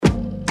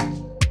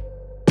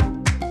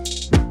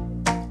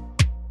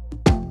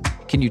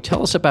Can you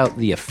tell us about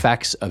the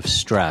effects of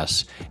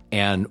stress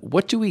and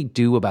what do we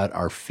do about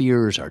our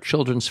fears, our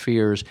children's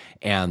fears,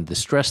 and the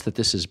stress that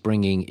this is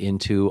bringing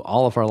into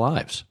all of our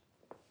lives?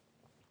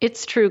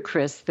 It's true,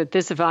 Chris, that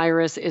this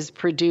virus is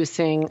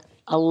producing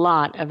a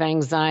lot of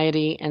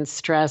anxiety and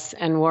stress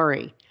and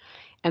worry.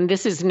 And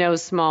this is no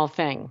small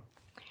thing.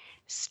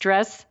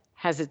 Stress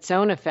has its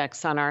own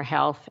effects on our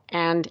health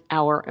and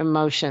our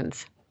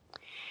emotions.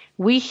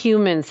 We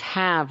humans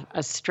have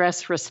a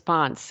stress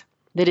response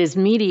that is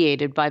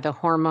mediated by the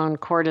hormone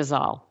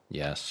cortisol.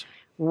 Yes.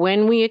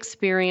 When we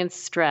experience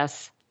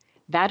stress,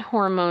 that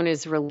hormone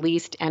is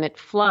released and it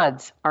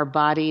floods our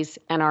bodies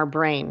and our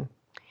brain.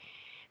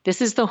 This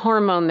is the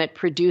hormone that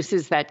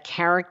produces that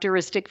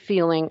characteristic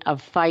feeling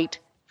of fight,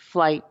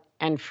 flight,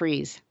 and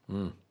freeze.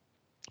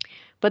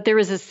 But there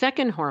is a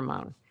second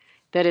hormone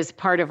that is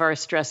part of our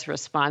stress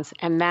response,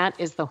 and that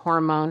is the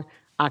hormone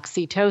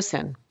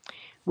oxytocin,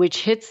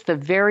 which hits the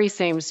very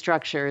same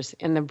structures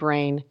in the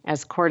brain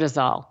as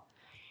cortisol.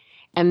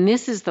 And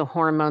this is the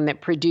hormone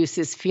that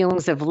produces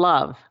feelings of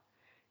love,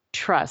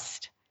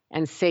 trust,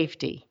 and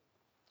safety.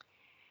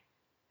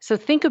 So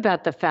think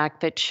about the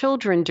fact that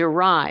children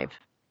derive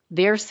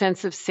their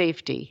sense of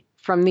safety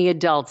from the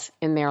adults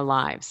in their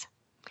lives.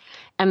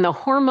 And the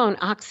hormone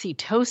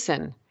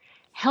oxytocin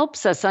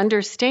helps us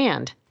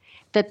understand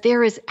that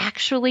there is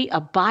actually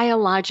a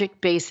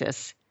biologic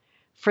basis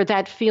for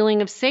that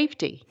feeling of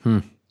safety.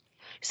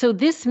 So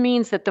this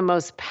means that the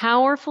most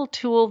powerful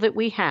tool that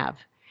we have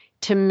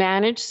to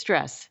manage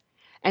stress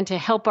and to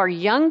help our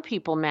young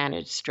people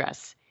manage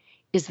stress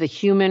is the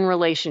human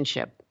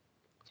relationship.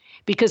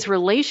 Because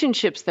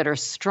relationships that are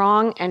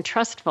strong and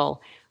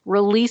trustful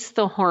release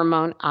the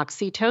hormone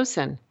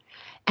oxytocin.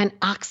 And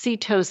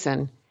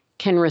oxytocin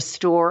can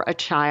restore a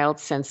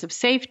child's sense of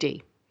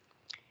safety.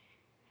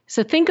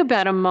 So think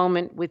about a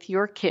moment with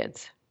your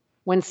kids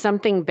when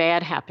something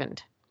bad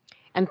happened.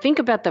 And think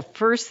about the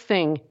first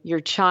thing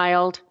your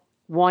child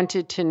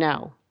wanted to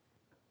know.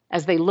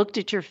 As they looked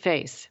at your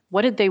face,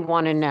 what did they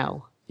want to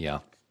know? Yeah.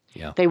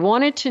 They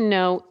wanted to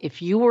know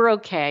if you were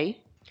okay,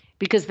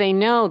 because they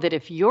know that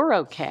if you're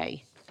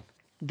okay,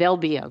 they'll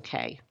be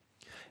okay.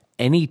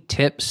 Any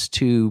tips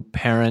to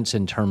parents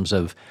in terms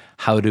of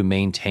how to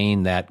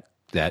maintain that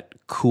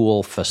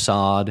cool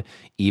facade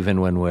even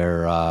when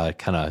we're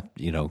kind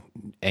of,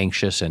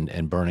 anxious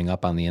and burning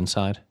up on the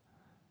inside?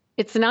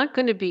 It's not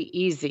going to be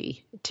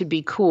easy to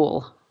be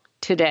cool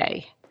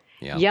today.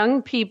 Yeah.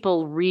 Young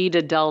people read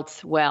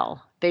adults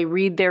well. They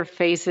read their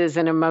faces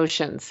and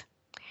emotions.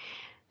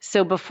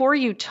 So before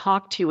you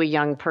talk to a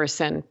young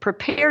person,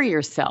 prepare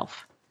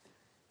yourself.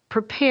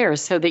 Prepare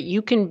so that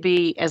you can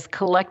be as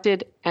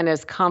collected and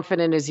as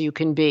confident as you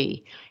can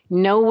be.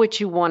 Know what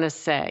you want to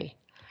say.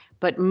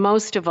 But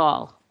most of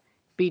all,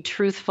 be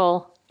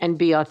truthful and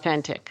be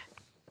authentic.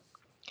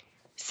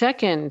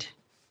 Second,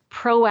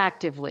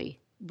 proactively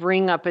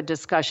bring up a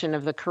discussion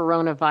of the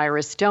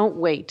coronavirus. Don't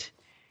wait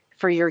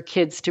for your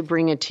kids to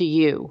bring it to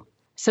you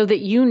so that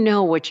you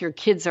know what your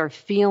kids are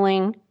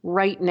feeling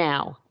right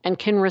now and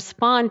can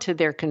respond to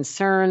their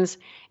concerns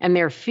and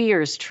their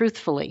fears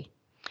truthfully.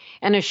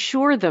 And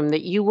assure them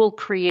that you will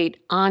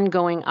create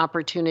ongoing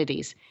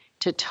opportunities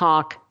to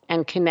talk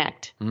and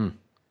connect.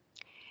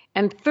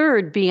 And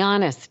third, be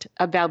honest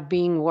about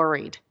being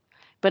worried.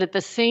 But at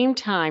the same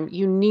time,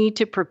 you need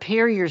to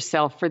prepare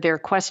yourself for their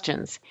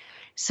questions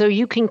so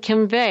you can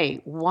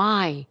convey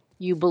why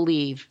you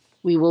believe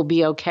we will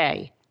be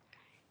okay.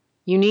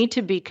 You need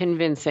to be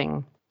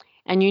convincing,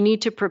 and you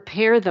need to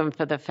prepare them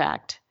for the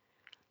fact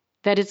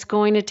that it's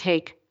going to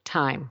take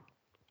time.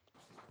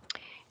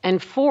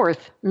 And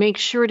fourth, make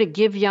sure to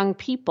give young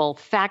people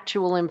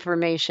factual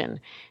information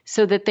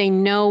so that they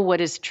know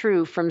what is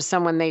true from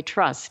someone they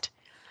trust,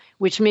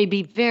 which may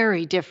be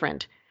very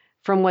different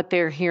from what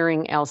they're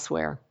hearing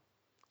elsewhere.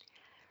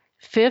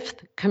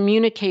 Fifth,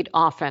 communicate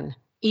often,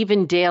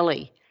 even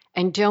daily,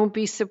 and don't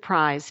be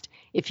surprised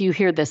if you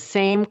hear the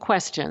same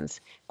questions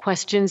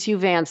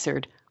you've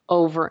answered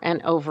over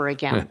and over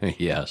again.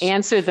 Yes.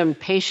 Answer them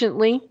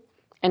patiently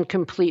and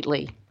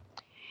completely.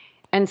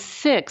 And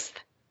sixth,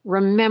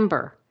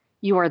 remember,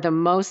 you are the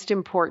most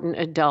important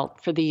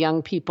adult for the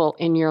young people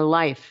in your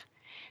life.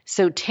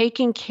 So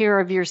taking care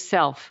of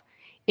yourself,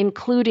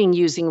 including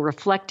using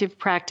reflective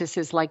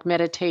practices like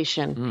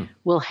meditation,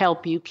 will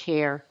help you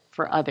care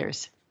for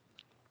others.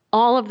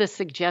 All of the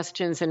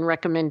suggestions and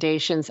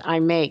recommendations I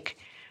make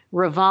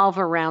revolve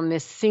around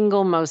this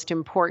single most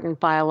important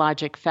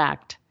biologic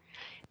fact.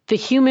 The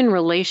human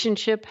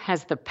relationship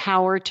has the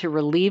power to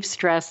relieve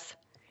stress,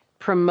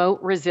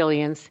 promote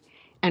resilience,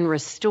 and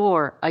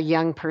restore a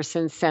young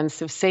person's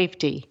sense of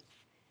safety.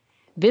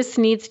 This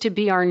needs to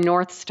be our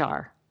North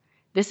Star.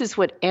 This is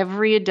what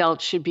every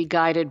adult should be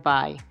guided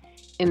by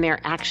in their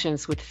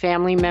actions with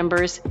family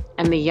members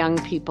and the young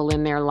people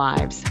in their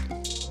lives.